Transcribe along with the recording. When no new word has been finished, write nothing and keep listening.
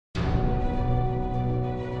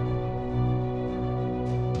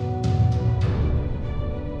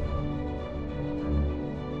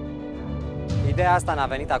Ideea asta ne-a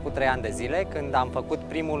venit acum 3 ani de zile, când am făcut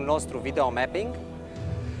primul nostru video mapping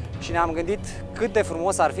și ne-am gândit cât de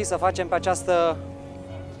frumos ar fi să facem pe această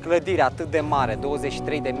clădire atât de mare, 23.000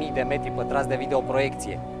 de metri pătrați de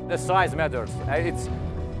videoproiecție. The size matters.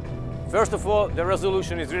 First of all, the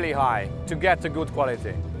resolution is really high to get a good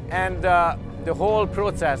quality, and the whole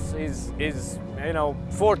process is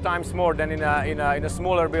 4 times more than in a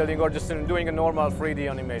smaller building or just in doing a normal 3D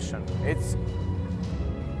animation.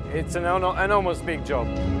 It's an enormous big job.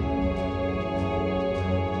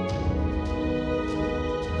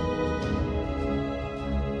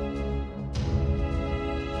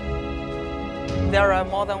 There are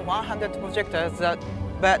more than 100 projectors,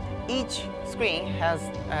 but each screen has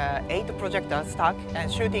 8 projectors stuck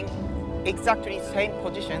and shooting exactly same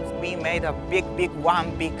positions. We made a one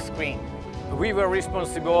big screen. We were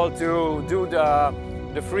responsible to do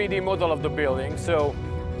the 3D model of the building. So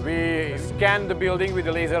we scanned the building with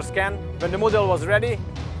the laser scan. When the model was ready,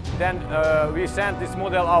 then we sent this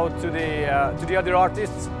model out to the other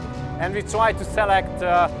artists, and we tried to select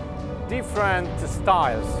different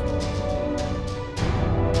styles.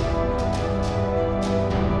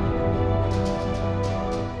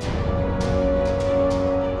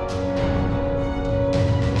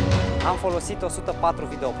 Am folosit 104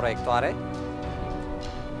 videoproiectoare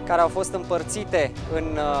care au fost împărțite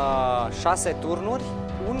în 6 turnuri.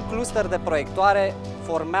 Un cluster de proiectoare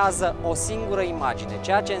formează o singură imagine,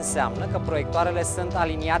 ceea ce înseamnă că proiectoarele sunt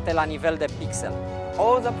aliniate la nivel de pixel.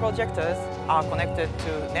 All the projectors are connected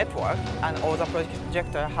to network, and all the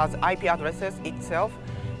projector has IP addresses itself.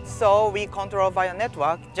 So we control via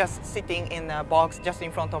network, just sitting in a box just in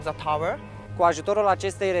front of the tower. Cu ajutorul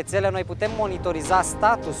acestei rețele, noi putem monitoriza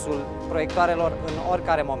statusul proiectoarelor în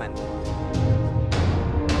oricare moment.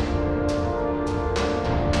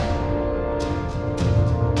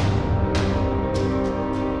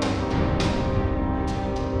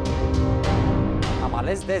 Am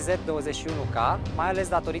ales DZ21K, mai ales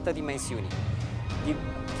datorită dimensiunii.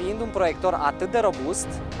 Fiind un proiector atât de robust,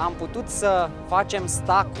 am putut să facem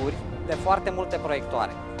stack-uri de foarte multe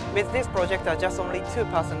proiectoare. With this projector, just only 2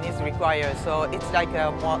 persons is required, so it's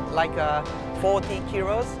like a 40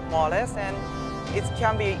 kilos more or less, and it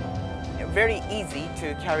can be very easy to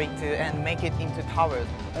carry and make it into towers.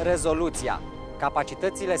 Rezoluția,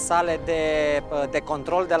 capacitățile sale de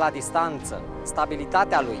control de la distanță,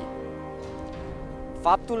 stabilitatea lui,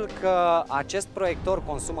 faptul că acest proiector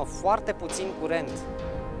consumă foarte puțin curent.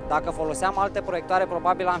 Dacă foloseam alte proiectoare,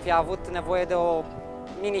 probabil am fi avut nevoie de o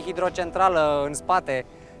mini-hidrocentrală în spate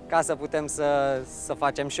ca să putem să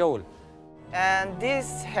facem show-ul. And this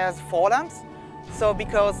has 4 lamps, so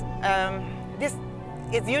because this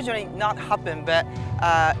is usually not happen, but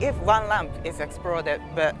if one lamp is exploded,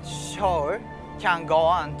 but show can go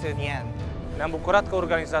on to the end. Ne-am bucurat că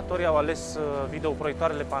organizatorii au ales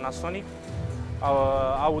videoproiectoarele Panasonic,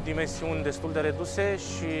 au dimensiuni destul de reduse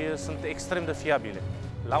și sunt extrem de fiabile.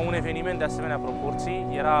 La un eveniment de asemenea proporții,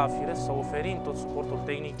 era firesc să oferim tot suportul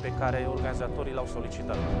tehnic pe care organizatorii l-au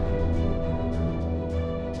solicitat.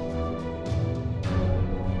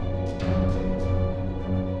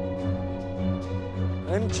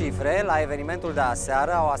 În cifre, la evenimentul de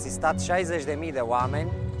aseară au asistat 60.000 de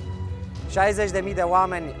oameni. 60.000 de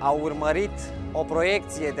oameni au urmărit o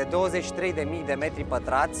proiecție de 23.000 de metri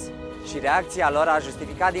pătrați și reacția lor a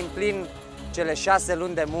justificat din plin cele 6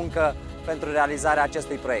 luni de muncă pentru realizarea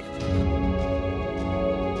acestui proiect.